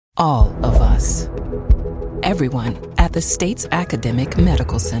All of us. Everyone at the state's academic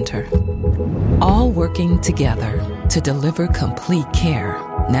medical center. All working together to deliver complete care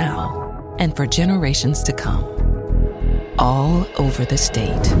now and for generations to come. All over the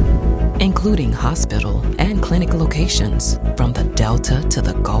state, including hospital and clinic locations from the Delta to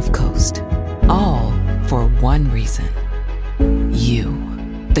the Gulf Coast. All for one reason. You,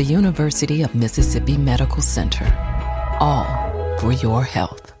 the University of Mississippi Medical Center. All for your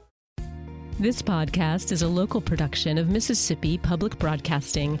health. This podcast is a local production of Mississippi Public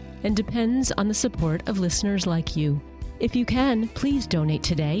Broadcasting and depends on the support of listeners like you. If you can, please donate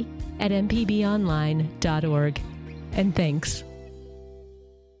today at mpbonline.org. And thanks.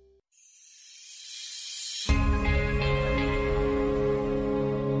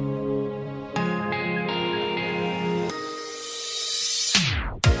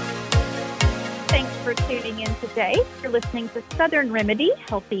 Thanks for tuning in today. You're listening to Southern Remedy,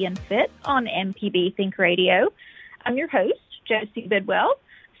 Healthy and Fit on MPB Think Radio. I'm your host, Josie Bidwell,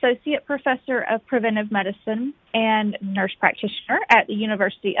 Associate Professor of Preventive Medicine and Nurse Practitioner at the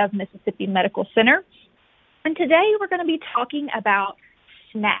University of Mississippi Medical Center. And today we're going to be talking about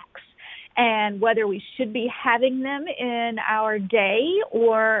snacks and whether we should be having them in our day,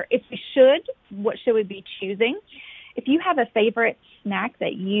 or if we should, what should we be choosing? If you have a favorite snack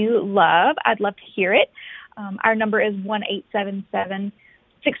that you love, I'd love to hear it. Our number is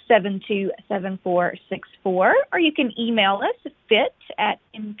 1-877-672-7464, or you can email us,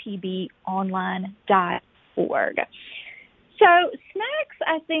 fit@mpbonline.org. So snacks,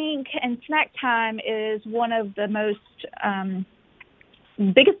 I think, and snack time is one of the most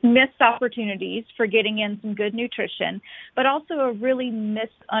biggest missed opportunities for getting in some good nutrition, but also a really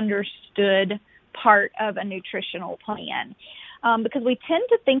misunderstood part of a nutritional plan, because we tend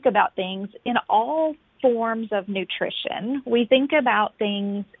to think about things in all forms of nutrition. We think about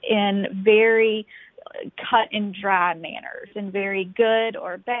things in very cut and dry manners, in very good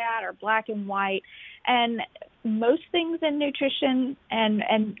or bad or black and white. And most things in nutrition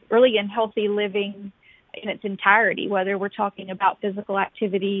and really in healthy living in its entirety, whether we're talking about physical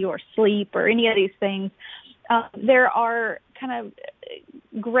activity or sleep or any of these things, there are kind of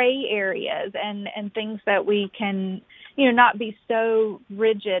gray areas and things that we can, not be so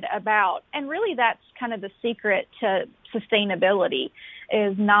rigid about. And really that's kind of the secret to sustainability,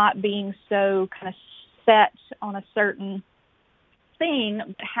 is not being so kind of set on a certain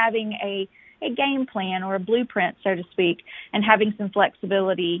thing, having a game plan or a blueprint, so to speak, and having some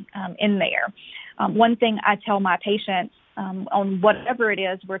flexibility in there. One thing I tell my patients on whatever it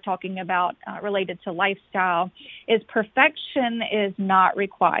is we're talking about related to lifestyle is perfection is not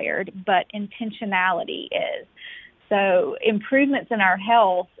required, but intentionality is. So improvements in our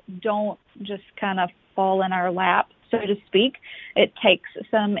health don't just kind of fall in our lap, so to speak. It takes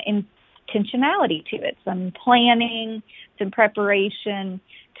some intentionality to it, some planning, some preparation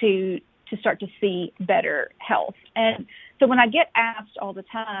to start to see better health. And so when I get asked all the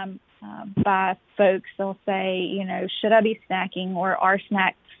time by folks, they'll say, should I be snacking, or are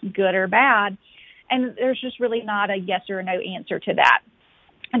snacks good or bad? And there's just really not a yes or no answer to that.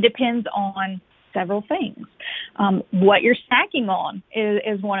 It depends on several things. What you're snacking on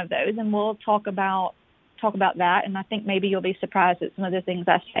is one of those, and we'll talk about that, and I think maybe you'll be surprised at some of the things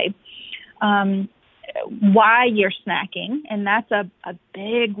I say. Why you're snacking, and that's a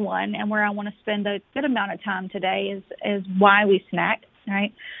big one, and where I want to spend a good amount of time today is why we snack,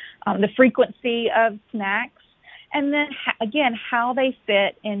 right? The frequency of snacks, and then, again, how they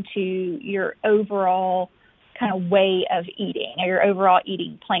fit into your overall kind of way of eating, or your overall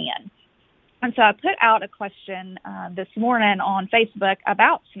eating plan. And so I put out a question this morning on Facebook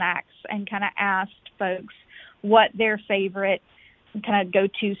about snacks and kind of asked folks what their favorite kind of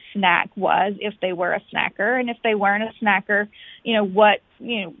go-to snack was if they were a snacker, and if they weren't a snacker,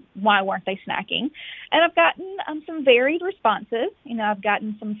 why weren't they snacking? And I've gotten some varied responses. I've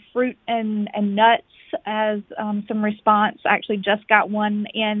gotten some fruit and nuts as some response. I actually just got one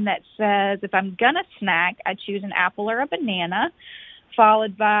in that says, if I'm gonna snack, I choose an apple or a banana,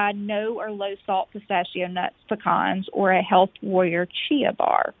 followed by no or low salt pistachio nuts, pecans, or a Health Warrior chia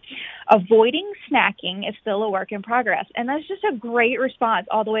bar. Avoiding snacking is still a work in progress. And that's just a great response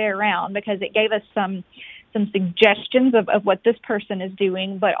all the way around, because it gave us some suggestions of what this person is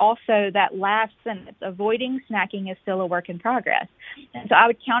doing, but also that last sentence, avoiding snacking is still a work in progress. And so I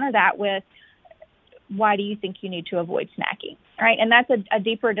would counter that with, why do you think you need to avoid snacking, right? And that's a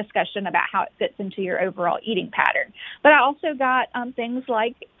deeper discussion about how it fits into your overall eating pattern. But I also got things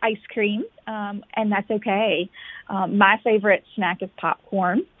like ice cream, and that's okay. My favorite snack is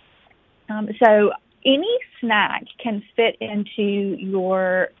popcorn. So any snack can fit into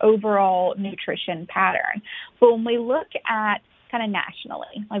your overall nutrition pattern. But when we look at kind of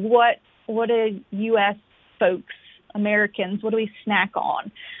nationally, like what do U.S. folks, Americans, what do we snack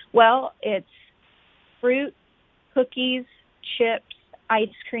on? Well, it's fruit, cookies, chips, ice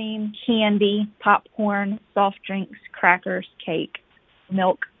cream, candy, popcorn, soft drinks, crackers, cake,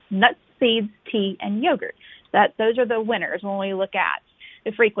 milk, nuts, seeds, tea, and yogurt. Those are the winners when we look at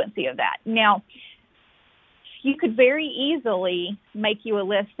the frequency of that. Now, you could very easily make you a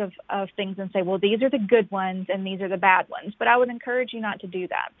list of things and say, well, these are the good ones and these are the bad ones. But I would encourage you not to do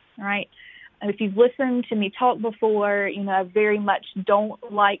that, all right? If you've listened to me talk before, I very much don't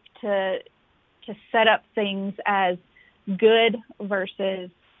like to set up things as good versus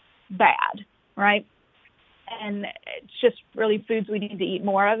bad, right? And it's just really foods we need to eat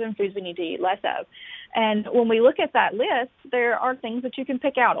more of and foods we need to eat less of. And when we look at that list, there are things that you can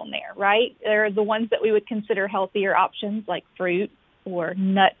pick out on there, right? There are the ones that we would consider healthier options like fruit or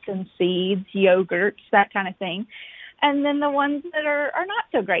nuts and seeds, yogurts, that kind of thing. And then the ones that are not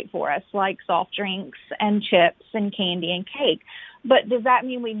so great for us, like soft drinks and chips and candy and cake. But does that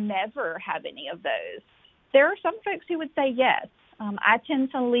mean we never have any of those? There are some folks who would say yes. I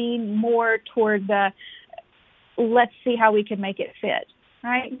tend to lean more toward the let's see how we can make it fit,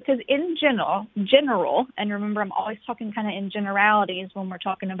 right? Because in general, and remember I'm always talking kind of in generalities when we're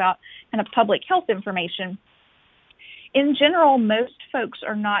talking about kind of public health information, in general, most folks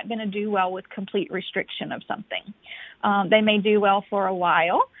are not going to do well with complete restriction of something. They may do well for a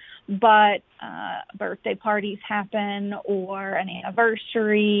while, but birthday parties happen or an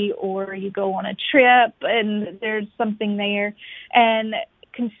anniversary or you go on a trip and there's something there. And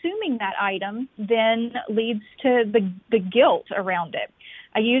consuming that item then leads to the guilt around it.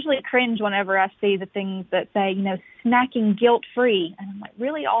 I usually cringe whenever I see the things that say, snacking guilt-free. And I'm like,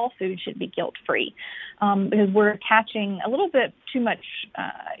 really all food should be guilt-free because we're attaching a little bit too much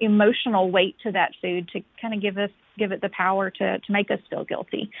emotional weight to that food to kind of give it the power to make us feel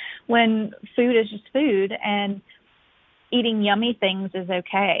guilty. When food is just food and eating yummy things is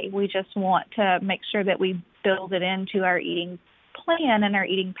okay. We just want to make sure that we build it into our eating plan and our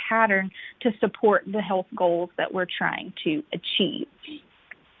eating pattern to support the health goals that we're trying to achieve.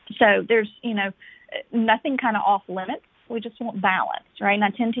 So there's, nothing kind of off limits. We just want balance, right? And I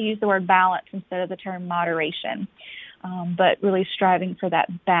tend to use the word balance instead of the term moderation, but really striving for that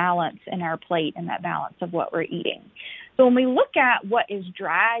balance in our plate and that balance of what we're eating. So when we look at what is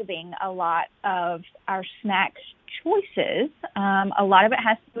driving a lot of our snack choices, a lot of it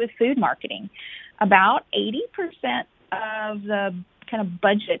has to do with food marketing. About 80% of the kind of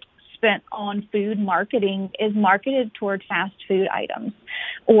budget spent on food marketing is marketed toward fast food items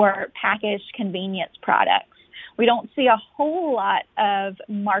or packaged convenience products. We don't see a whole lot of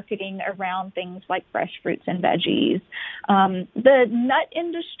marketing around things like fresh fruits and veggies. The nut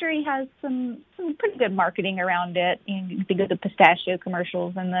industry has some pretty good marketing around it. You think of the pistachio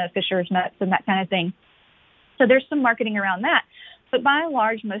commercials and the Fisher's nuts and that kind of thing. So there's some marketing around that. But by and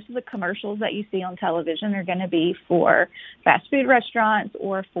large, most of the commercials that you see on television are going to be for fast food restaurants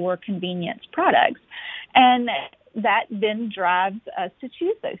or for convenience products. And that then drives us to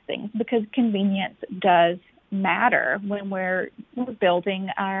choose those things because convenience does matter when we're building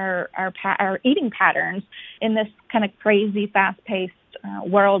our eating patterns in this kind of crazy, fast-paced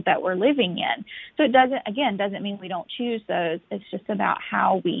world that we're living in. So it doesn't mean we don't choose those. It's just about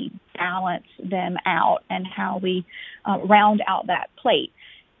how we balance them out and how we round out that plate.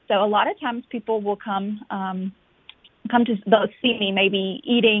 So a lot of times people will they'll see me maybe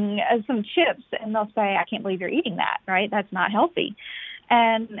eating some chips and they'll say, I can't believe you're eating that, right? That's not healthy.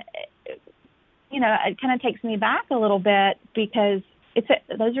 And it kind of takes me back a little bit because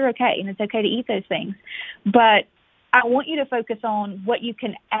those are okay, and it's okay to eat those things. But I want you to focus on what you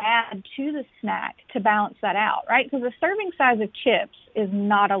can add to the snack to balance that out, right? Because the serving size of chips is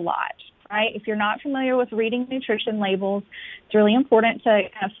not a lot, right? If you're not familiar with reading nutrition labels, it's really important to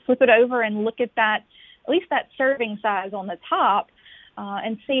kind of flip it over and look at that, at least that serving size on the top,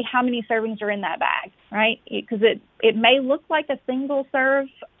 and see how many servings are in that bag, right? Because it may look like a single serve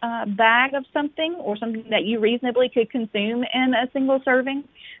bag of something or something that you reasonably could consume in a single serving,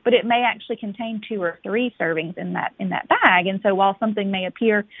 but it may actually contain 2 or 3 servings in that bag. And so while something may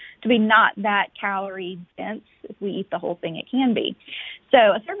appear to be not that calorie dense, if we eat the whole thing, it can be. So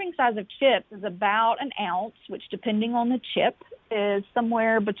a serving size of chips is about an ounce, which depending on the chip is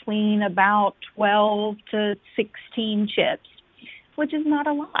somewhere between about 12 to 16 chips, which is not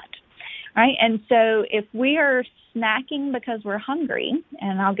a lot, right? And so if we are snacking because we're hungry,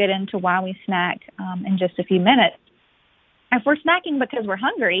 and I'll get into why we snack in just a few minutes, If we're snacking because we're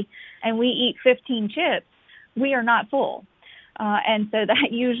hungry and we eat 15 chips, we are not full. And so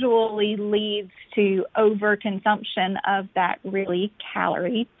that usually leads to overconsumption of that really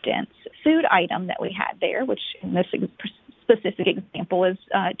calorie-dense food item that we had there, which in this specific example is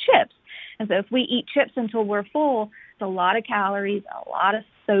chips. And so if we eat chips until we're full, it's a lot of calories, a lot of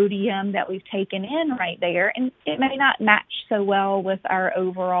sodium that we've taken in right there, and it may not match so well with our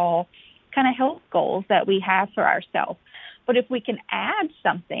overall kind of health goals that we have for ourselves. But if we can add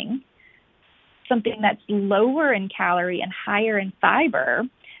something that's lower in calorie and higher in fiber,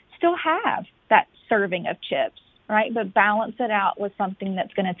 still have that serving of chips, right? But balance it out with something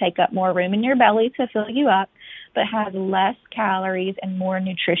that's going to take up more room in your belly to fill you up, but has less calories and more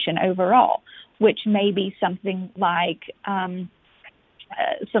nutrition overall, which may be something like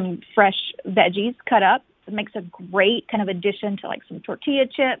some fresh veggies cut up. It makes a great kind of addition to like some tortilla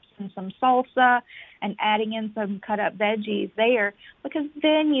chips and some salsa, and adding in some cut up veggies there, because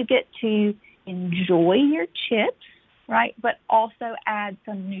then you get to enjoy your chips, right? But also add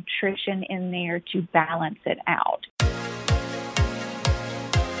some nutrition in there to balance it out.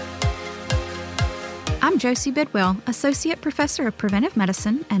 I'm Josie Bidwell, Associate Professor of Preventive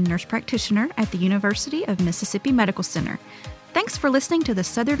Medicine and Nurse Practitioner at the University of Mississippi Medical Center. Thanks for listening to the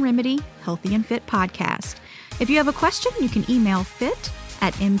Southern Remedy Healthy and Fit podcast. If you have a question, you can email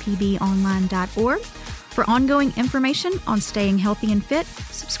fit@mpbonline.org. For ongoing information on staying healthy and fit,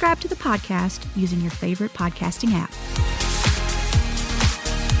 subscribe to the podcast using your favorite podcasting app.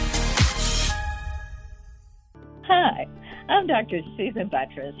 Hi, I'm Dr. Susan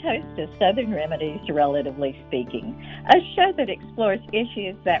Buttress, host of Southern Remedies, Relatively Speaking, a show that explores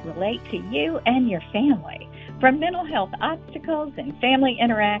issues that relate to you and your family, from mental health obstacles and family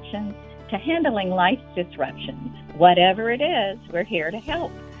interactions to handling life's disruptions. Whatever it is, we're here to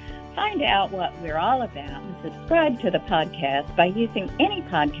help. Find out what we're all about and subscribe to the podcast by using any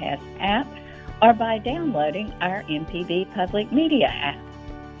podcast app or by downloading our MPB Public Media app.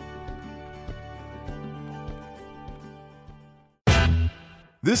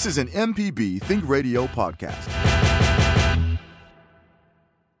 This is an MPB Think Radio podcast.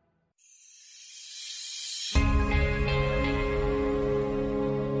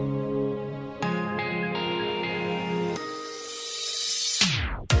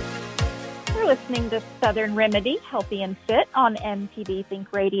 Listening to Southern Remedy, Healthy and Fit on MPB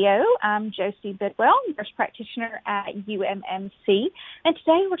Think Radio. I'm Josie Bidwell, nurse practitioner at UMMC, and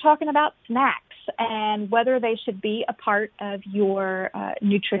today we're talking about snacks and whether they should be a part of your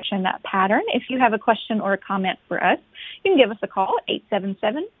nutrition pattern. If you have a question or a comment for us, you can give us a call at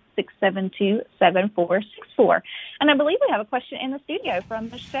 877-672-7464. And I believe we have a question in the studio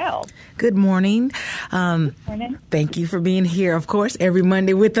from Michelle. Good morning. Good morning. Thank you for being here, of course, every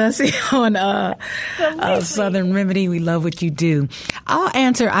Monday with us on Southern Remedy. We love what you do. I'll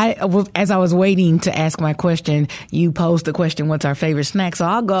answer. As I was waiting to ask my question, you posed the question, what's our favorite snack? So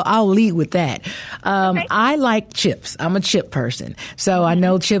I'll lead with that. Okay. I like chips. I'm a chip person. So I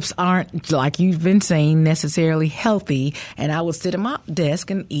know chips aren't, like you've been saying, necessarily healthy. And I would sit at my desk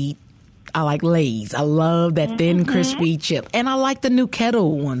and eat. I like Lay's. I love that thin, crispy chip. And I like the new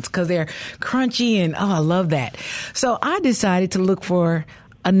Kettle ones because they're crunchy and, I love that. So I decided to look for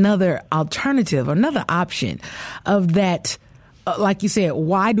another alternative, another option of that. Like you said,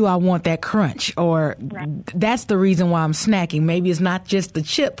 why do I want that crunch? Or that's the reason why I'm snacking. Maybe it's not just the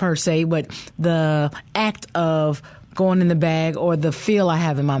chip per se, but the act of going in the bag or the feel I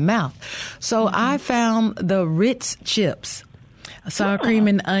have in my mouth. So I found the Ritz chips. Sour cream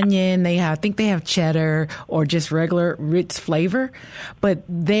and onion. I think they have cheddar or just regular Ritz flavor, but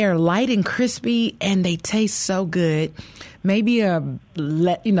they're light and crispy and they taste so good. Maybe a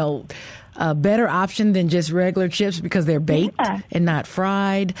better option than just regular chips because they're baked and not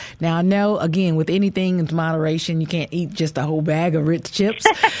fried. Now I know, again, with anything in moderation, you can't eat just a whole bag of Ritz chips.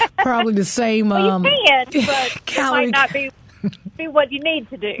 Probably the same well, you can, but calorie. It might not be what you need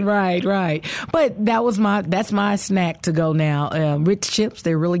to do. Right. But that's my snack to go now. Ritz chips,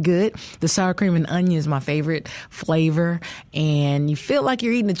 they're really good. The sour cream and onion is my favorite flavor. And you feel like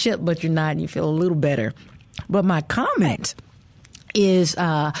you're eating a chip, but you're not. And you feel a little better. But my comment is,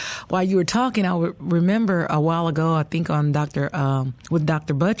 while you were talking, I remember a while ago, I think on with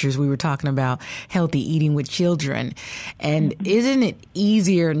Dr. Butchers, we were talking about healthy eating with children. And isn't it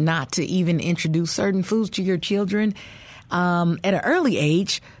easier not to even introduce certain foods to your children at an early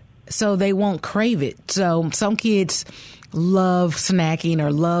age so they won't crave it? So some kids love snacking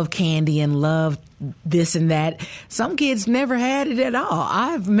or love candy and love this and that. Some kids never had it at all.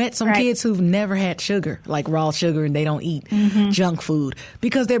 I've met some kids who've never had sugar, like raw sugar, and they don't eat junk food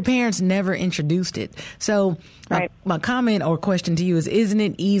because their parents never introduced it. So my comment or question to you is, isn't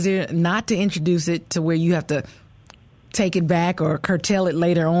it easier not to introduce it to where you have to take it back or curtail it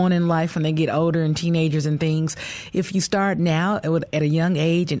later on in life when they get older and teenagers and things? If you start now at a young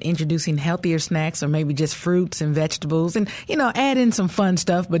age and introducing healthier snacks or maybe just fruits and vegetables and, add in some fun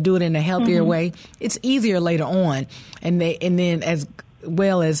stuff, but do it in a healthier way, it's easier later on. And then as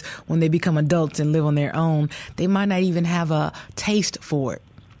well as when they become adults and live on their own, they might not even have a taste for it.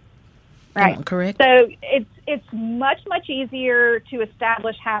 Right. Correct? So it's much, much easier to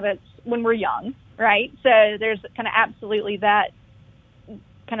establish habits when we're young. Right. So there's kind of absolutely that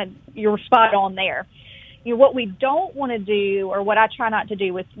kind of, you're spot on there. What we don't want to do, or what I try not to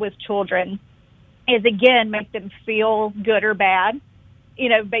do with children, is again make them feel good or bad,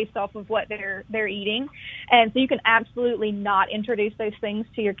 based off of what they're eating. And so you can absolutely not introduce those things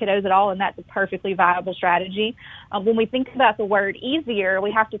to your kiddos at all, and that's a perfectly viable strategy. When we think about the word easier,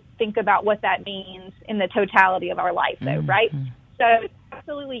 we have to think about what that means in the totality of our life, though, right? So it's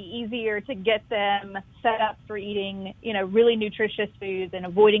absolutely easier to get them set up for eating, really nutritious foods and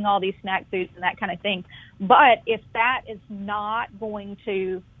avoiding all these snack foods and that kind of thing. But if that is not going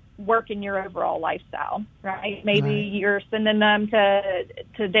to work in your overall lifestyle, right? Maybe you're sending them to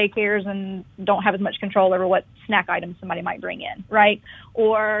daycares and don't have as much control over what snack items somebody might bring in, right?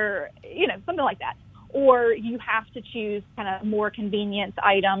 Or, something like that. Or you have to choose kind of more convenience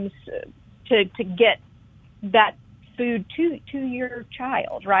items to get that food to your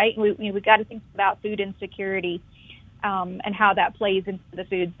child, right? We got to think about food insecurity and how that plays into the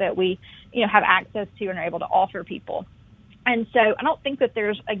foods that we have access to and are able to offer people. And so I don't think that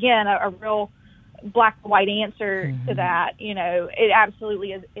there's, again, a real black and white answer to that. It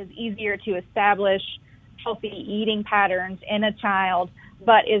absolutely is easier to establish healthy eating patterns in a child,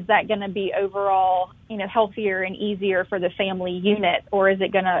 but is that going to be overall, healthier and easier for the family unit, or is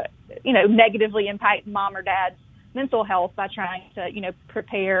it going to, negatively impact mom or dad's mental health by trying to,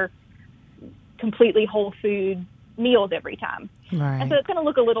 prepare completely whole food meals every time? Right. And so it's going to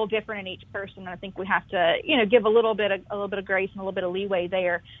look a little different in each person. And I think we have to, give a little bit of grace and a little bit of leeway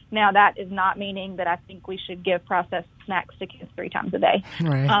there. Now, that is not meaning that I think we should give processed snacks to kids 3 times a day.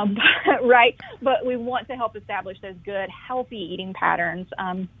 Right. Right. But we want to help establish those good, healthy eating patterns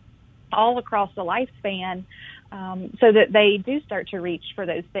all across the lifespan, so that they do start to reach for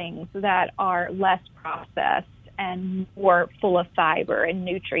those things that are less processed and more full of fiber and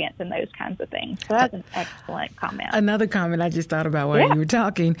nutrients and those kinds of things. So that's an excellent comment. Another comment I just thought about while you were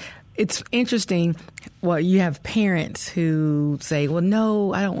talking. It's interesting. Well, you have parents who say, well,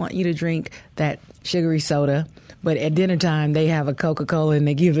 no, I don't want you to drink that sugary soda. But at dinner time, they have a Coca-Cola and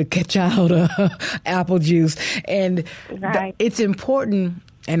they give the child a apple juice. And it's important.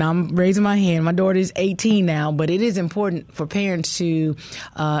 And I'm raising my hand. My daughter is 18 now, but it is important for parents to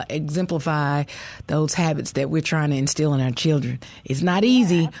exemplify those habits that we're trying to instill in our children. It's not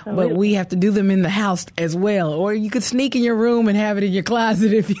easy, but we have to do them in the house as well. Or you could sneak in your room and have it in your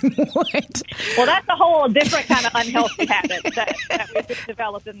closet if you want. Well, that's a whole different kind of unhealthy habit that we've just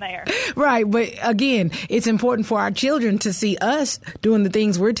developed in there. Right. But again, it's important for our children to see us doing the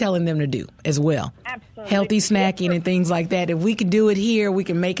things we're telling them to do as well. Absolutely. Healthy snacking and things like that. If we can do it here, we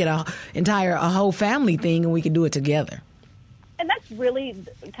can make it a whole family thing, and we can do it together. And that's really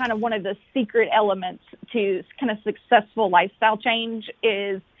kind of one of the secret elements to kind of successful lifestyle change,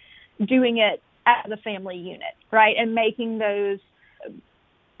 is doing it as a family unit, right? And making those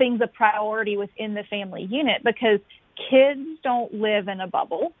things a priority within the family unit, because kids don't live in a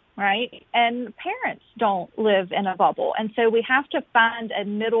bubble, right? And parents don't live in a bubble. And so we have to find a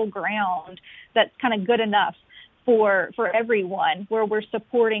middle ground that's kind of good enough for everyone, where we're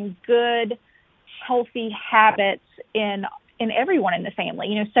supporting good, healthy habits in everyone in the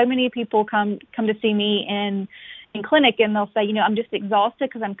family. So many people come to see me in clinic, and they'll say, I'm just exhausted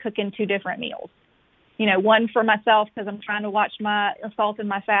because I'm cooking 2 different meals. One for myself because I'm trying to watch my salt and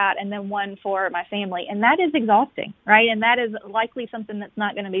my fat, and then one for my family. And that is exhausting, right? And that is likely something that's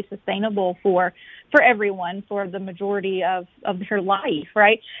not going to be sustainable for everyone for the majority of their life,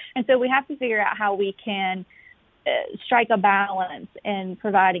 right? And so we have to figure out how we can strike a balance in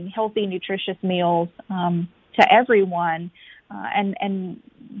providing healthy, nutritious meals to everyone, and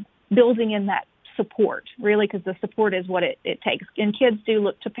building in that support, really, because the support is what it takes. And kids do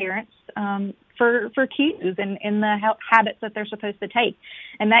look to parents for cues and in the habits that they're supposed to take.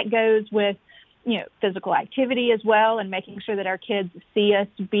 And that goes with physical activity as well, and making sure that our kids see us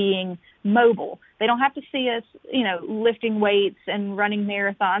being mobile. They don't have to see us, lifting weights and running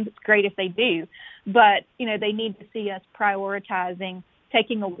marathons. It's great if they do, but, they need to see us prioritizing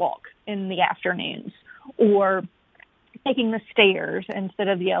taking a walk in the afternoons or taking the stairs instead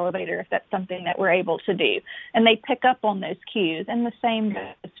of the elevator if that's something that we're able to do. And they pick up on those cues. And the same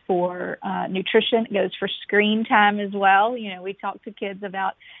goes for nutrition. It goes for screen time as well. We talk to kids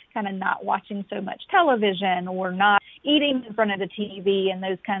about kind of not watching so much television or not eating in front of the TV and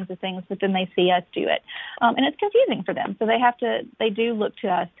those kinds of things, but then they see us do it. And it's confusing for them. So they do look to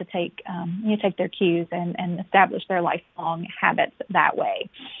us to take their cues and establish their lifelong habits that way.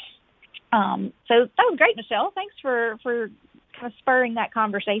 So that was great, Michelle. Thanks for kind of spurring that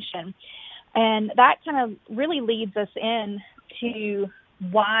conversation. And that kind of really leads us in to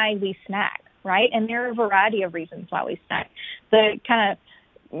why we snack, right? And there are a variety of reasons why we snack. The kind of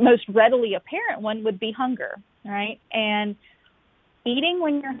most readily apparent one would be hunger, right? And eating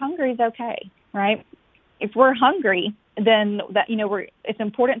when you're hungry is okay, right? If we're hungry, then that it's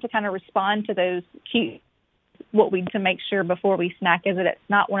important to kind of respond to those cues. What we need to make sure before we snack is that it's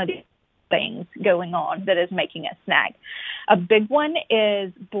not one of these things going on that is making us snack. A big one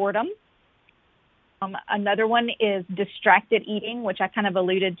is boredom. Another one is distracted eating, which I kind of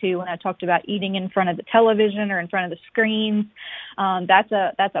alluded to when I talked about eating in front of the television or in front of the screens. That's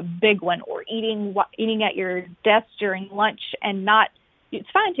a big one. Or eating at your desk during lunch and not. It's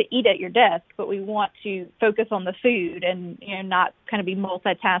fine to eat at your desk, but we want to focus on the food and not kind of be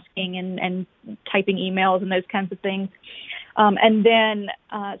multitasking and typing emails and those kinds of things. And then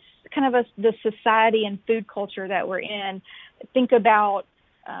kind of the society and food culture that we're in. Think about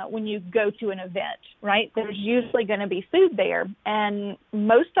when you go to an event, right? There's usually going to be food there, and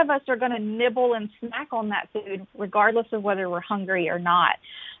most of us are going to nibble and snack on that food regardless of whether we're hungry or not.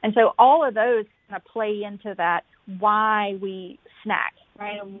 And so all of those kind of play into that why we snack,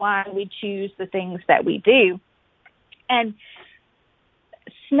 right, and why we choose the things that we do. And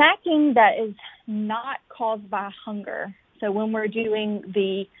snacking that is not caused by hunger, so when we're doing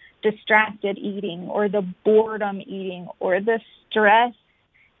the distracted eating or the boredom eating or the stress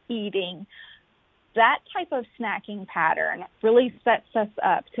eating, that type of snacking pattern really sets us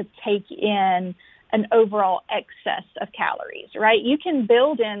up to take in an overall excess of calories, right? You can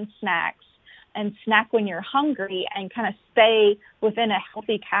build in snacks and snack when you're hungry and kind of stay within a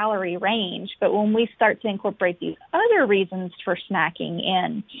healthy calorie range. But when we start to incorporate these other reasons for snacking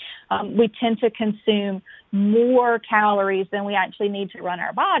in, we tend to consume more calories than we actually need to run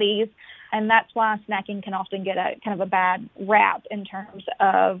our bodies. And that's why snacking can often get a kind of a bad rap in terms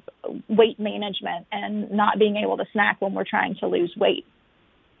of weight management and not being able to snack when we're trying to lose weight.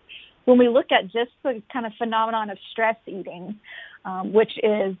 When we look at just the kind of phenomenon of stress eating, which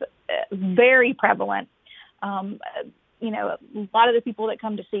is very prevalent, a lot of the people that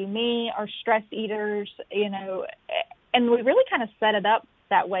come to see me are stress eaters, and we really kind of set it up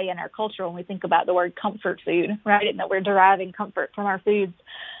that way in our culture when we think about the word comfort food, right, and that we're deriving comfort from our foods.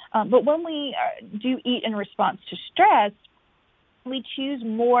 But when we do eat in response to stress, we choose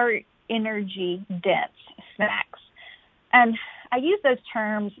more energy-dense snacks. And I use those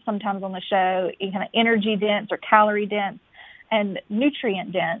terms sometimes on the show, kind of energy-dense or calorie-dense and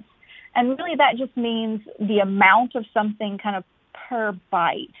nutrient-dense. And really that just means the amount of something kind of per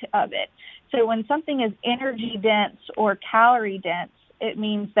bite of it. So when something is energy-dense or calorie-dense, it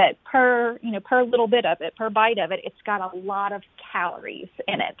means that per little bit of it, per bite of it, it's got a lot of calories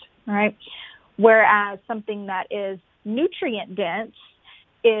in it, right? Whereas something that is nutrient-dense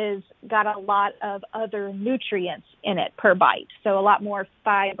is got a lot of other nutrients in it per bite. So a lot more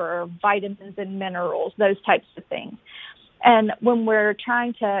fiber, vitamins and minerals, those types of things. And when we're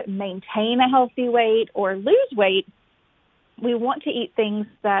trying to maintain a healthy weight or lose weight, we want to eat things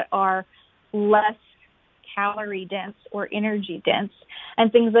that are less calorie dense or energy dense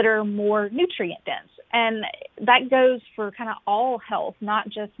and things that are more nutrient dense. And that goes for kind of all health, not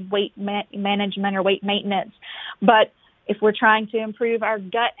just weight management or weight maintenance, but if we're trying to improve our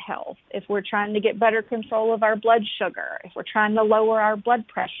gut health, if we're trying to get better control of our blood sugar, if we're trying to lower our blood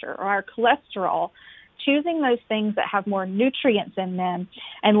pressure or our cholesterol, choosing those things that have more nutrients in them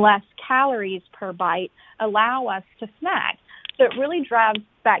and less calories per bite allow us to snack. So it really drives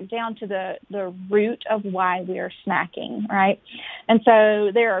back down to the root of why we are snacking, right? And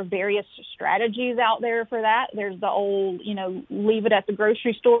so there are various strategies out there for that. There's the old, leave it at the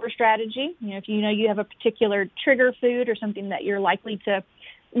grocery store strategy. If you have a particular trigger food or something that you're likely to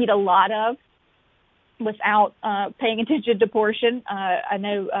eat a lot of without paying attention to portion. I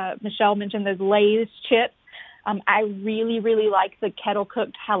know Michelle mentioned those Lay's chips. I really, really like the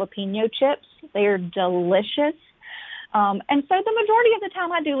kettle-cooked jalapeno chips They are delicious. And so the majority of the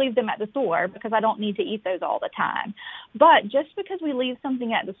time I do leave them at the store because I don't need to eat those all the time. But just because we leave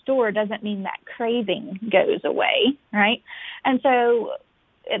something at the store doesn't mean that craving goes away, right? And so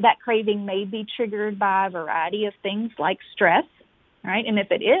that craving may be triggered by a variety of things like stress, right? And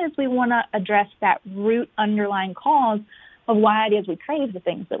if it is, we want to address that root underlying cause of why it is we crave the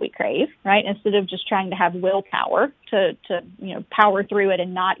things that we crave, right? Instead of just trying to have willpower to power through it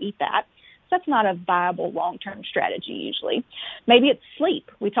and not eat that. That's not a viable long-term strategy usually. Maybe it's sleep.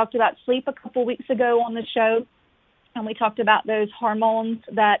 We talked about sleep a couple weeks ago on the show, and we talked about those hormones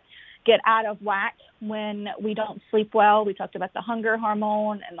that get out of whack when we don't sleep well. We talked about the hunger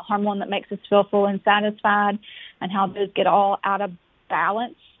hormone and the hormone that makes us feel full and satisfied, and how those get all out of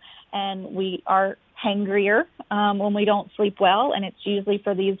balance, and we are hangrier when we don't sleep well, and it's usually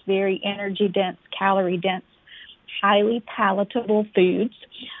for these very energy-dense, calorie-dense, highly palatable foods.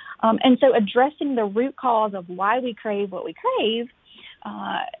 And so addressing the root cause of why we crave what we crave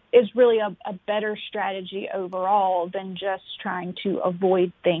is really a better strategy overall than just trying to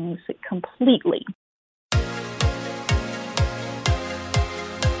avoid things completely.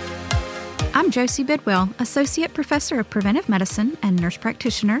 I'm Josie Bidwell, Associate Professor of Preventive Medicine and Nurse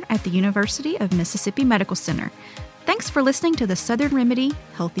Practitioner at the University of Mississippi Medical Center. Thanks for listening to the Southern Remedy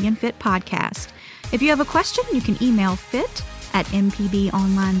Healthy and Fit podcast. If you have a question, you can email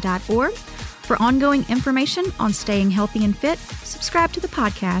fit@mpbonline.org. For ongoing information on staying healthy and fit, subscribe to the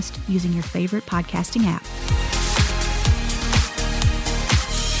podcast using your favorite podcasting app.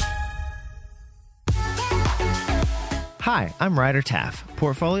 Hi, I'm Ryder Taff,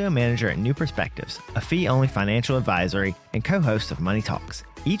 Portfolio Manager at New Perspectives, a fee-only financial advisory and co-host of Money Talks.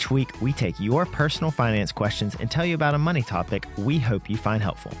 Each week, we take your personal finance questions and tell you about a money topic we hope you find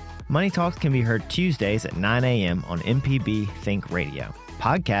helpful. Money Talks can be heard Tuesdays at 9 a.m. on MPB Think Radio.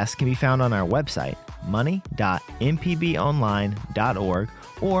 Podcasts can be found on our website, money.mpbonline.org,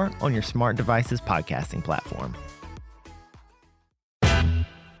 or on your smart device's podcasting platform.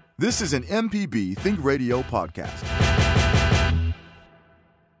 This is an MPB Think Radio podcast.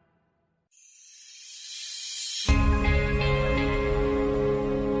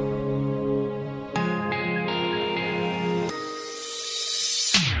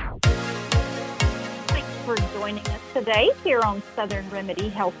 Joining us today here on Southern Remedy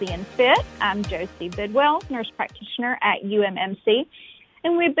Healthy and Fit. I'm Josie Bidwell, nurse practitioner at UMMC,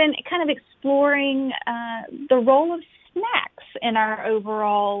 and we've been kind of exploring the role of snacks in our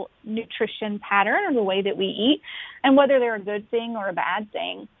overall nutrition pattern or the way that we eat, and whether they're a good thing or a bad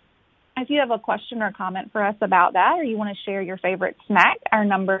thing. If you have a question or comment for us about that, or you want to share your favorite snack, our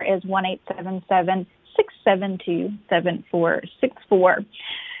number is 1-877-672-7464.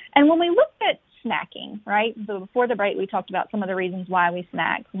 And when we look at snacking, right? So before the break, we talked about some of the reasons why we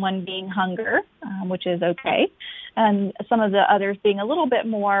snack, one being hunger, which is okay, and some of the others being a little bit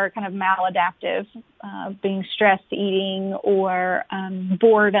more kind of maladaptive, being stressed eating or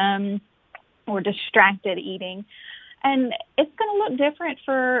boredom or distracted eating. And it's going to look different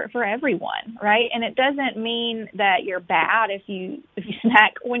for everyone, right? And it doesn't mean that you're bad if you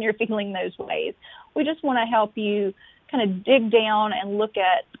snack when you're feeling those ways. We just want to help you kind of dig down and look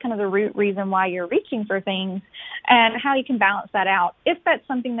at kind of the root reason why you're reaching for things and how you can balance that out if that's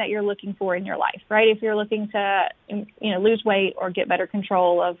something that you're looking for in your life, right? If you're looking to, lose weight or get better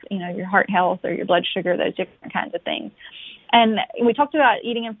control of, your heart health or your blood sugar, those different kinds of things. And we talked about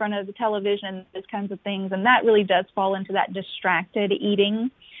eating in front of the television, those kinds of things, and that really does fall into that distracted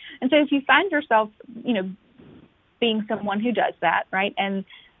eating. And so if you find yourself, being someone who does that, right, and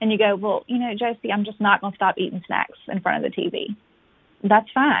you go, well, Josie, I'm just not going to stop eating snacks in front of the TV. That's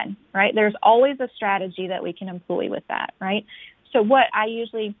fine, right? There's always a strategy that we can employ with that, right? So what I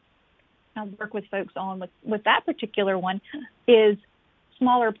usually work with folks on with that particular one is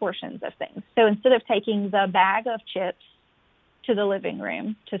smaller portions of things. So instead of taking the bag of chips to the living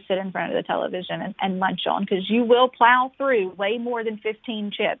room to sit in front of the television and munch on, because you will plow through way more than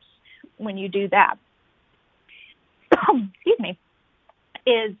 15 chips when you do that. Excuse me.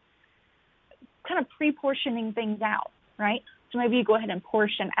 Is kind of pre-portioning things out, right? So maybe you go ahead and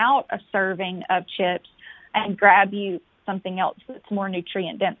portion out a serving of chips and grab you something else that's more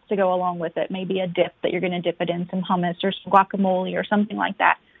nutrient dense to go along with it, maybe a dip that you're going to dip it in, some hummus or some guacamole or something like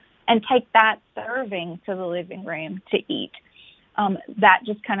that, and take that serving to the living room to eat. That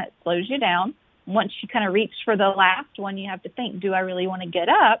just kind of slows you down. Once you kind of reach for the last one, you have to think, do I really want to get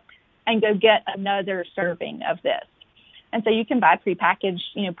up and go get another serving of this? And so you can buy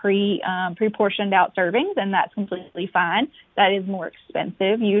prepackaged, pre-portioned out servings, and that's completely fine. That is more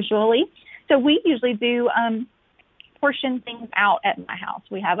expensive usually. So we usually do portion things out at my house.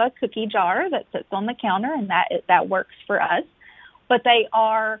 We have a cookie jar that sits on the counter, and that works for us. But they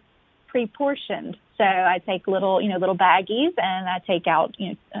are pre-portioned. So I take little baggies, and I take out,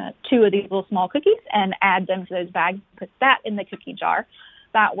 2 of these little small cookies and add them to those bags, put that in the cookie jar.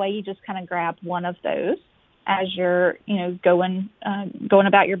 That way you just kind of grab one of those as you're, going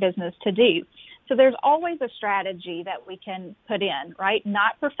about your business to do. So there's always a strategy that we can put in, right?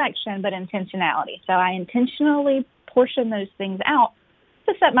 Not perfection, but intentionality. So I intentionally portion those things out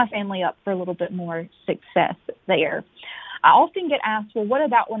to set my family up for a little bit more success there. I often get asked, well, what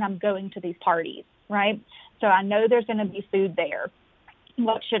about when I'm going to these parties, right? So I know there's going to be food there.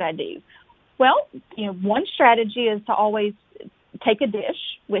 What should I do? Well, one strategy is to always take a dish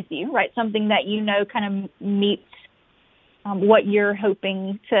with you, right? Something that kind of meets what you're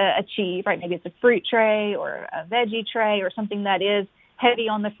hoping to achieve, right? Maybe it's a fruit tray or a veggie tray or something that is heavy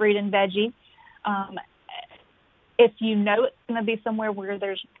on the fruit and veggie. If you know it's going to be somewhere where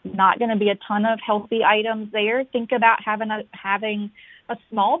there's not going to be a ton of healthy items there, think about having a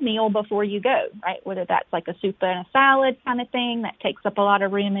small meal before you go, right? Whether that's like a soup and a salad kind of thing that takes up a lot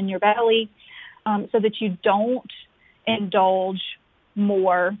of room in your belly, so that you don't indulge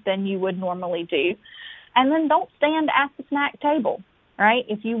more than you would normally do. And then don't stand at the snack table, right?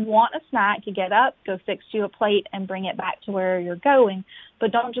 If you want a snack, you get up, go fix you a plate, and bring it back to where you're going.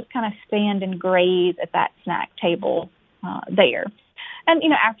 But don't just kind of stand and graze at that snack table there. And,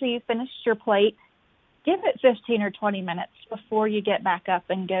 after you finish your plate, give it 15 or 20 minutes before you get back up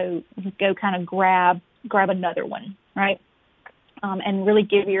and go kind of grab another one, right? And really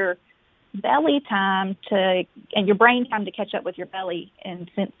give your belly time and your brain time to catch up with your belly and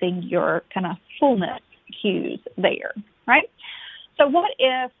sensing your kind of fullness cues there, right? So what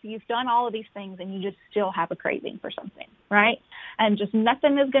if you've done all of these things and you just still have a craving for something, right? And just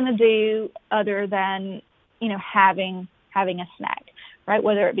nothing is going to do other than, having a snack, right?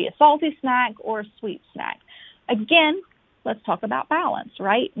 Whether it be a salty snack or a sweet snack. Again, let's talk about balance,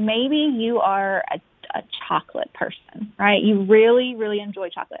 right? Maybe you are a chocolate person, right? You really, really enjoy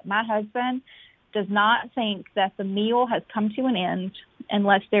chocolate. My husband does not think that the meal has come to an end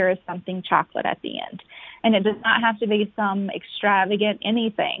unless there is something chocolate at the end. And it does not have to be some extravagant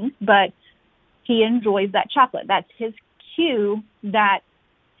anything, but he enjoys that chocolate. That's his cue that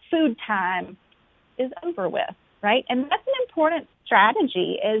food time is over with, right? And that's an important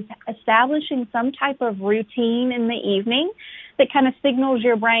strategy, is establishing some type of routine in the evening that kind of signals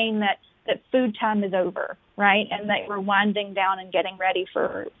your brain that food time is over, right? And that we're winding down and getting ready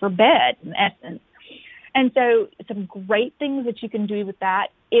for bed, in essence. And so some great things that you can do with that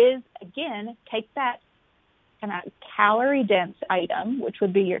is, again, take that kind of calorie-dense item, which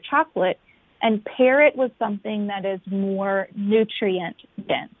would be your chocolate, and pair it with something that is more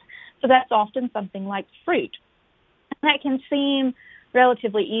nutrient-dense. So that's often something like fruit. And that can seem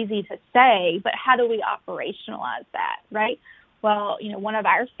relatively easy to say, but how do we operationalize that, right? Well, one of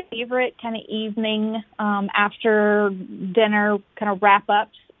our favorite kind of evening after dinner kind of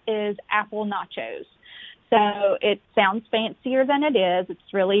wrap-ups is apple nachos. So it sounds fancier than it is.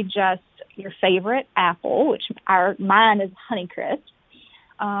 It's really just your favorite apple, which mine is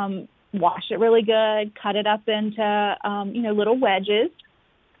Honeycrisp. Wash it really good, cut it up into, little wedges,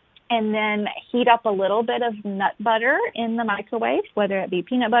 and then heat up a little bit of nut butter in the microwave, whether it be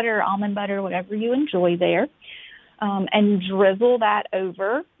peanut butter or almond butter, whatever you enjoy there. And drizzle that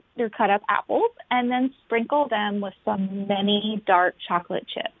over your cut-up apples, and then sprinkle them with some mini dark chocolate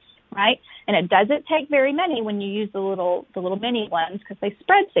chips, right? And it doesn't take very many when you use the little mini ones, because they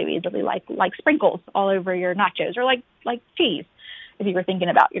spread so easily, like sprinkles all over your nachos, or like cheese, if you were thinking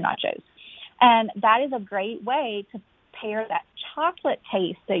about your nachos. And that is a great way to pair that chocolate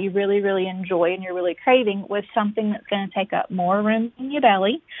taste that you really, really enjoy and you're really craving with something that's going to take up more room in your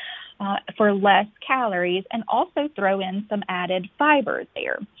belly, for less calories, and also throw in some added fiber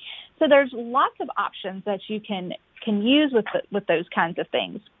there. So there's lots of options that you can use with those kinds of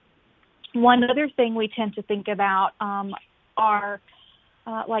things. One other thing we tend to think about are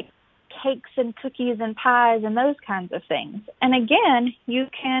like cakes and cookies and pies and those kinds of things. And again, you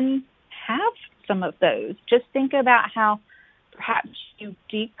can have some of those. Just think about how perhaps you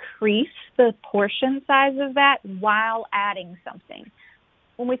decrease the portion size of that while adding something.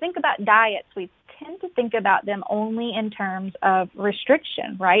 When we think about diets, we tend to think about them only in terms of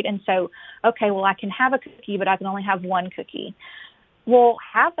restriction, right? And so, okay, well, I can have a cookie, but I can only have one cookie. Well,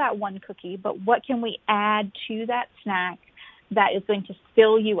 have that one cookie, but what can we add to that snack that is going to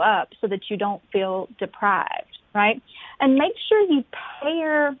fill you up so that you don't feel deprived, right? And make sure you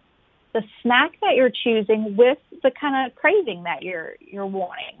pair the snack that you're choosing with the kind of craving that you're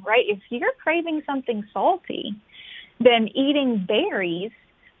wanting, right? If you're craving something salty, then eating berries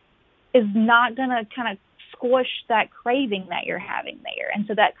is not going to kind of squish that craving that you're having there. And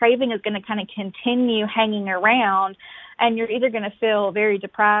so that craving is going to kind of continue hanging around, and you're either going to feel very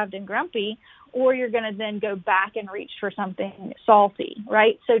deprived and grumpy, or you're going to then go back and reach for something salty,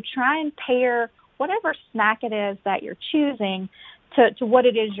 right? So try and pair whatever snack it is that you're choosing to what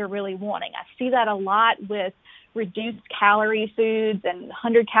it is you're really wanting. I see that a lot with reduced calorie foods and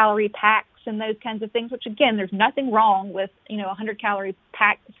 100-calorie packs and those kinds of things, which, again, there's nothing wrong with, a 100-calorie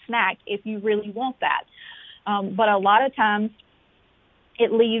packed snack if you really want that. But a lot of times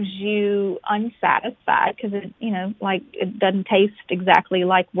it leaves you unsatisfied because it doesn't taste exactly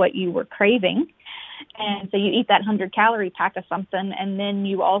like what you were craving. And so you eat that 100-calorie pack of something, and then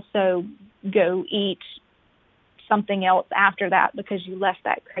you also go eat something else after that because you left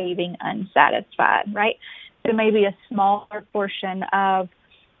that craving unsatisfied, right? So maybe a smaller portion of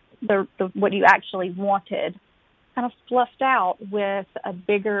the what you actually wanted kind of fluffed out with a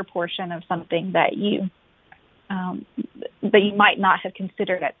bigger portion of something that you might not have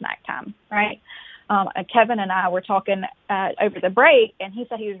considered at snack time, right? Kevin and I were talking over the break, and he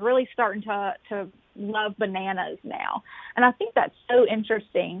said he was really starting to love bananas now. And I think that's so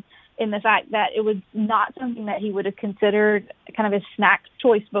interesting in the fact that it was not something that he would have considered kind of his snack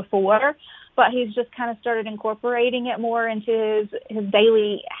choice before, but he's just kind of started incorporating it more into his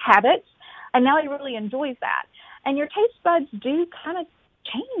daily habits, and now he really enjoys that. And your taste buds do kind of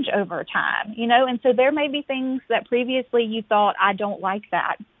change over time, and so there may be things that previously you thought, I don't like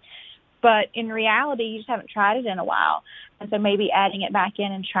that, but in reality, you just haven't tried it in a while. And so maybe adding it back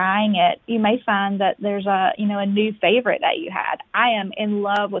in and trying it, you may find that there's a new favorite that you had. I am in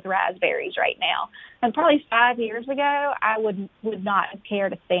love with raspberries right now. And probably 5 years ago, I would not have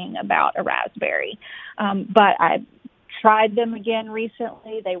cared a thing about a raspberry. But I tried them again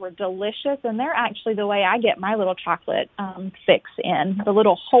recently. They were delicious, and they're actually the way I get my little chocolate fix in. The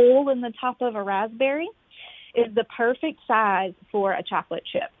little hole in the top of a raspberry is the perfect size for a chocolate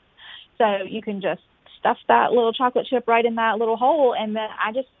chip. So you can just stuff that little chocolate chip right in that little hole, and then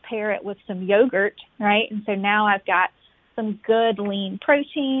I just pair it with some yogurt, right? And so now I've got some good lean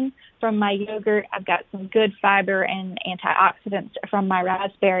protein from my yogurt. I've got some good fiber and antioxidants from my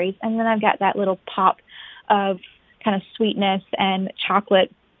raspberries, and then I've got that little pop of kind of sweetness and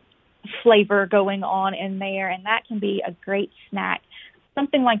chocolate flavor going on in there, and that can be a great snack.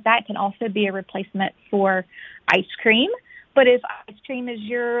 Something like that can also be a replacement for ice cream. But if ice cream is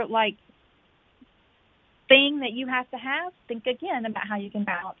your thing that you have to have, think again about how you can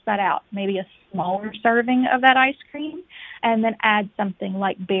balance that out. Maybe a smaller serving of that ice cream, and then add something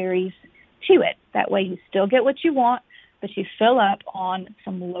like berries to it. That way you still get what you want, but you fill up on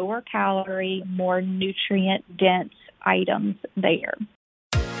some lower calorie, more nutrient dense items there.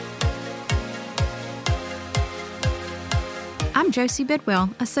 I'm Josie Bidwell,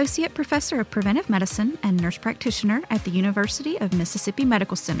 Associate Professor of Preventive Medicine and Nurse Practitioner at the University of Mississippi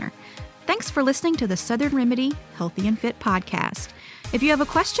Medical Center. Thanks for listening to the Southern Remedy Healthy and Fit podcast. If you have a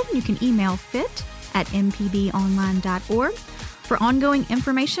question, you can email fit@mpbonline.org. For ongoing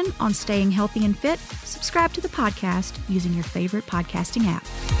information on staying healthy and fit, subscribe to the podcast using your favorite podcasting app.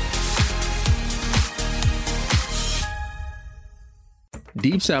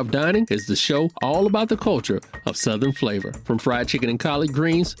 Deep South Dining is the show all about the culture of Southern flavor, from fried chicken and collard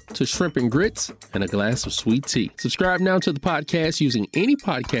greens to shrimp and grits and a glass of sweet tea. Subscribe now to the podcast using any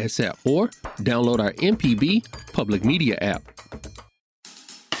podcast app or download our MPB Public Media app.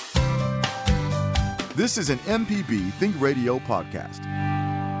 This is an MPB Think Radio podcast.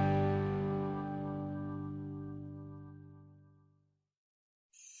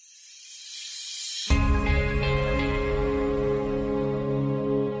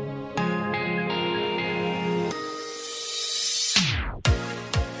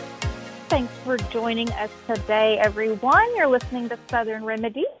 Thanks for joining us today, everyone. You're listening to Southern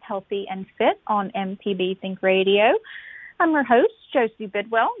Remedy, Healthy and Fit on MPB Think Radio. I'm your host, Josie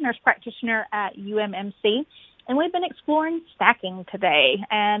Bidwell, nurse practitioner at UMMC, and we've been exploring snacking today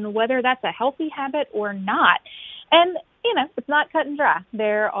and whether that's a healthy habit or not. And, it's not cut and dry.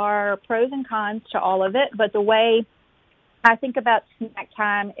 There are pros and cons to all of it, but the way I think about snack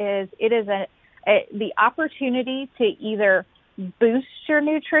time is it is the opportunity to either boost your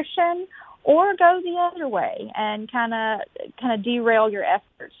nutrition or go the other way and kind of derail your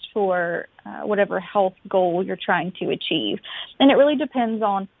efforts for whatever health goal you're trying to achieve. And it really depends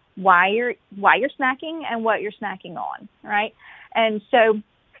on why you're snacking and what you're snacking on, right? And so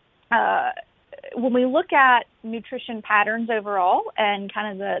when we look at nutrition patterns overall and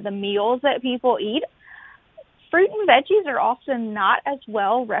kind of the meals that people eat, fruit and veggies are often not as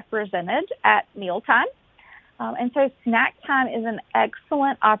well represented at mealtime. And so snack time is an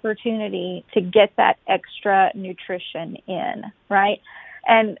excellent opportunity to get that extra nutrition in, right?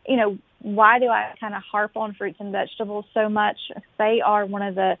 And, why do I kind of harp on fruits and vegetables so much? They are one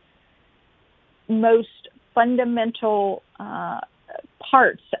of the most fundamental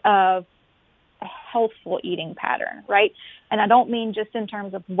parts of a healthful eating pattern, right? And I don't mean just in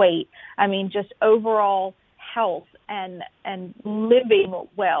terms of weight. I mean just overall health and living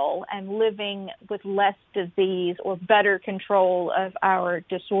well and living with less disease or better control of our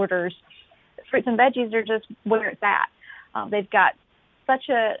disorders. Fruits and veggies are just where it's at. They've got such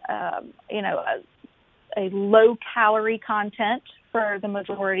a low calorie content for the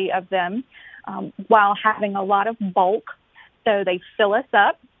majority of them, while having a lot of bulk. So they fill us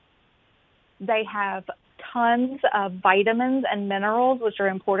up. They have tons of vitamins and minerals, which are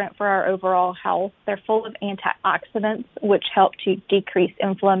important for our overall health. They're full of antioxidants, which help to decrease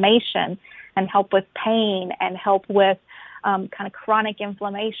inflammation and help with pain and help with kind of chronic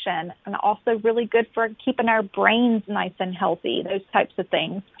inflammation, and also really good for keeping our brains nice and healthy, those types of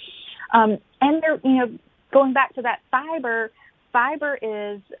things. And they're, going back to that fiber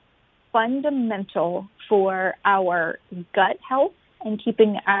is fundamental for our gut health and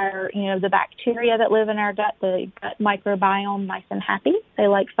keeping our, the bacteria that live in our gut, the gut microbiome, nice and happy. They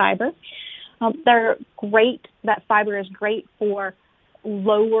like fiber. They're great. That fiber is great for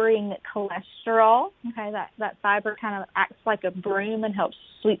lowering cholesterol. Okay, that fiber kind of acts like a broom and helps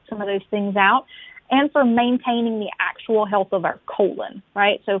sweep some of those things out. And for maintaining the actual health of our colon,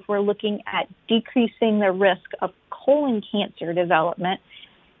 right? So if we're looking at decreasing the risk of colon cancer development,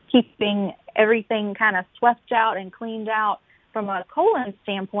 keeping everything kind of swept out and cleaned out from a colon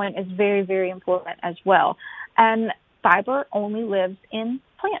standpoint is very, very important as well. And fiber only lives in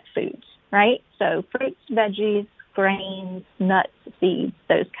plant foods, right? So fruits, veggies, grains, nuts, seeds,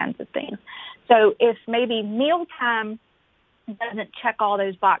 those kinds of things. So if maybe mealtime doesn't check all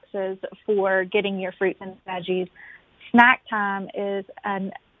those boxes for getting your fruits and veggies, snack time is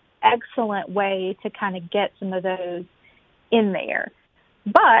an excellent way to kind of get some of those in there.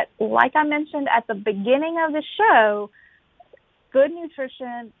 But like I mentioned at the beginning of the show, good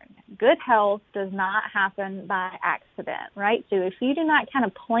nutrition, good health does not happen by accident, right? So if you do not kind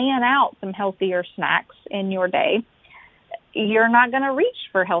of plan out some healthier snacks in your day, you're not going to reach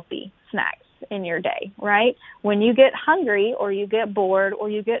for healthy snacks in your day, right? When you get hungry or you get bored or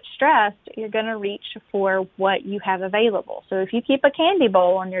you get stressed, you're going to reach for what you have available. So if you keep a candy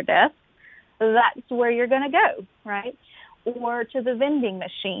bowl on your desk, that's where you're going to go, right? Or to the vending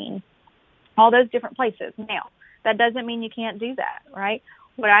machine, all those different places. Now, that doesn't mean you can't do that, right?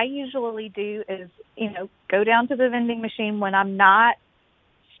 What I usually do is, go down to the vending machine when I'm not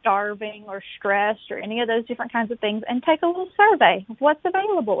starving or stressed or any of those different kinds of things and take a little survey of what's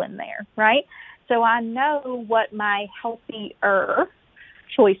available in there, right? So I know what my healthier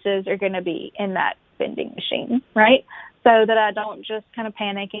choices are going to be in that vending machine, right? So that I don't just kind of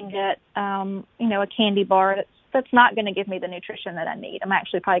panic and get, a candy bar that's not going to give me the nutrition that I need. I'm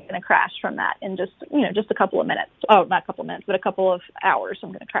actually probably going to crash from that in just a couple of minutes. Oh, not a couple of minutes, but a couple of hours. I'm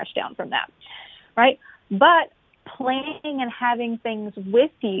going to crash down from that, right? But planning and having things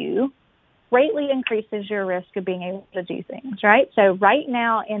with you greatly increases your risk of being able to do things, right? So right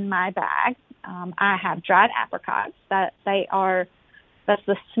now in my bag, I have dried apricots. That's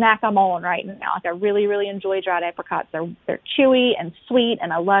the snack I'm on right now. Like I really, really enjoy dried apricots. They're chewy and sweet,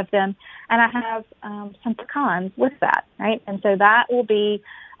 and I love them. And I have some pecans with that, right? And so that will be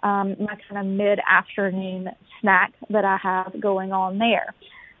my kind of mid-afternoon snack that I have going on there.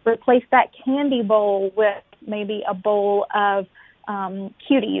 Replace that candy bowl with maybe a bowl of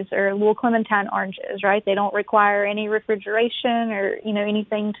cuties or little clementine oranges, right? They don't require any refrigeration or,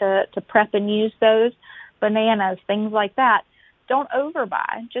 anything to prep and use those. Bananas, things like that. Don't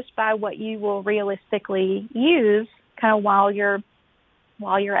overbuy. Just buy what you will realistically use kind of while you're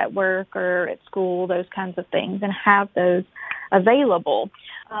at work or at school, those kinds of things, and have those available.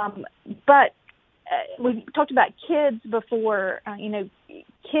 But we talked about kids before.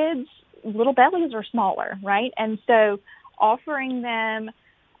 Kids, little bellies are smaller, right? And so offering them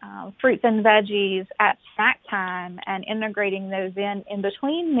fruits and veggies at snack time and integrating those in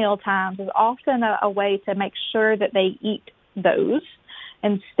between meal times is often a way to make sure that they eat those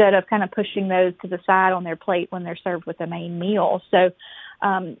instead of kind of pushing those to the side on their plate when they're served with the main meal. So,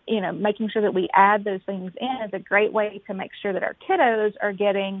 making sure that we add those things in is a great way to make sure that our kiddos are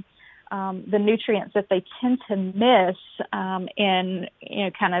getting the nutrients that they tend to miss in,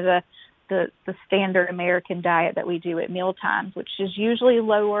 kind of the standard American diet that we do at meal times, which is usually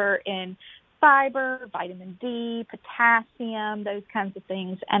lower in fiber, vitamin D, potassium, those kinds of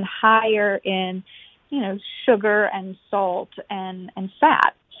things, and higher in sugar and salt and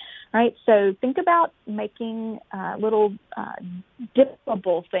fat. Right, so think about making little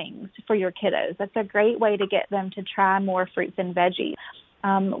dippable things for your kiddos. That's a great way to get them to try more fruits and veggies.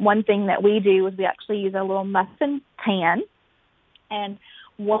 One thing that we do is we actually use a little muffin pan, and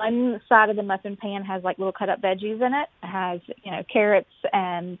one side of the muffin pan has like little cut up veggies in it. It has, carrots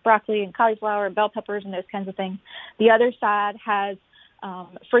and broccoli and cauliflower and bell peppers and those kinds of things. The other side has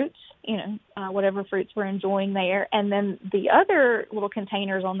fruits, whatever fruits we're enjoying there. And then the other little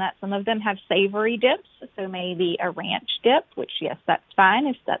containers on that, some of them have savory dips. So maybe a ranch dip, which, yes, that's fine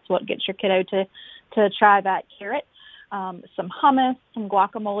if that's what gets your kiddo to try that carrot. Some hummus, some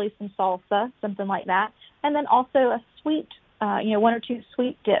guacamole, some salsa, something like that. And then also a sweet, one or two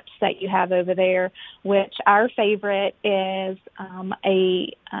sweet dips that you have over there, which our favorite is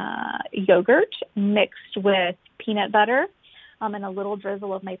a yogurt mixed with peanut butter and a little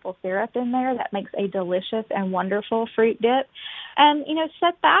drizzle of maple syrup in there. That makes a delicious and wonderful fruit dip. And,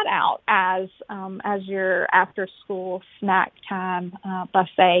 set that out as your after-school snack time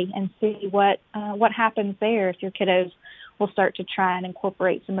buffet and see what happens there if your kiddos will start to try and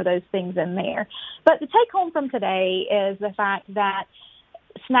incorporate some of those things in there. But the take-home from today is the fact that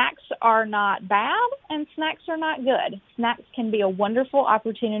snacks are not bad and snacks are not good. Snacks can be a wonderful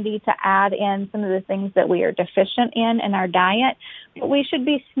opportunity to add in some of the things that we are deficient in our diet, but we should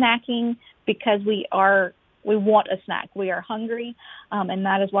be snacking because we want a snack. We are hungry, and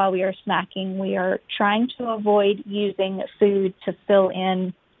that is why we are snacking. We are trying to avoid using food to fill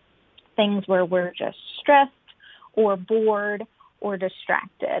in things where we're just stressed or bored or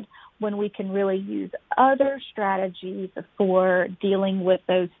distracted, when we can really use other strategies for dealing with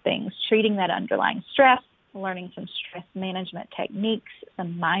those things, treating that underlying stress, learning some stress management techniques,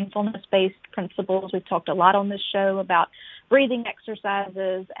 some mindfulness-based principles. We've talked a lot on this show about breathing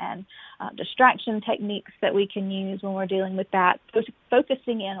exercises and distraction techniques that we can use when we're dealing with that,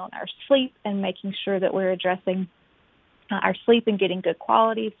 focusing in on our sleep and making sure that we're addressing our sleep and getting good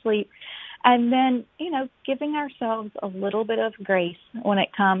quality sleep. And then, giving ourselves a little bit of grace when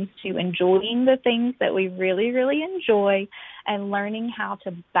it comes to enjoying the things that we really, really enjoy and learning how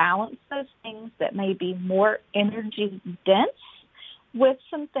to balance those things that may be more energy dense with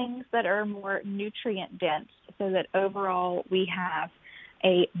some things that are more nutrient dense so that overall we have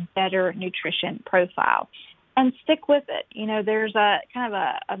a better nutrition profile. And stick with it. There's a kind of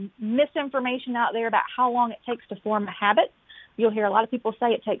a misinformation out there about how long it takes to form a habit. You'll hear a lot of people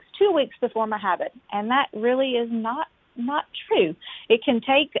say it takes 2 weeks to form a habit, and that really is not true. It can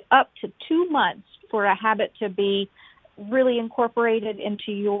take up to 2 months for a habit to be really incorporated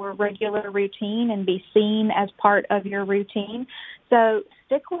into your regular routine and be seen as part of your routine. So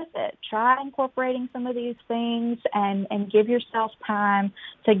stick with it. Try incorporating some of these things and give yourself time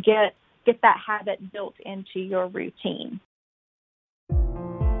to get that habit built into your routine.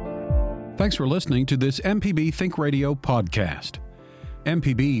 Thanks for listening to this MPB Think Radio podcast.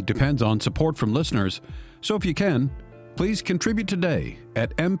 MPB depends on support from listeners, so if you can, please contribute today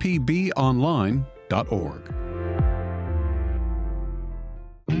at mpbonline.org.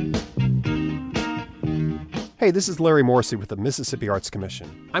 Hey, this is Larry Morrissey with the Mississippi Arts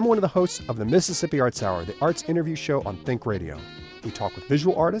Commission. I'm one of the hosts of the Mississippi Arts Hour, the arts interview show on Think Radio. We talk with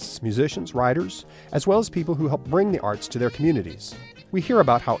visual artists, musicians, writers, as well as people who help bring the arts to their communities. We hear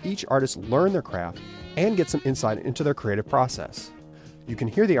about how each artist learned their craft and get some insight into their creative process. You can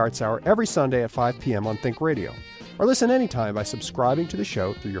hear the Arts Hour every Sunday at 5 p.m. on Think Radio, or listen anytime by subscribing to the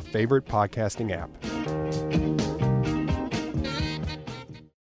show through your favorite podcasting app.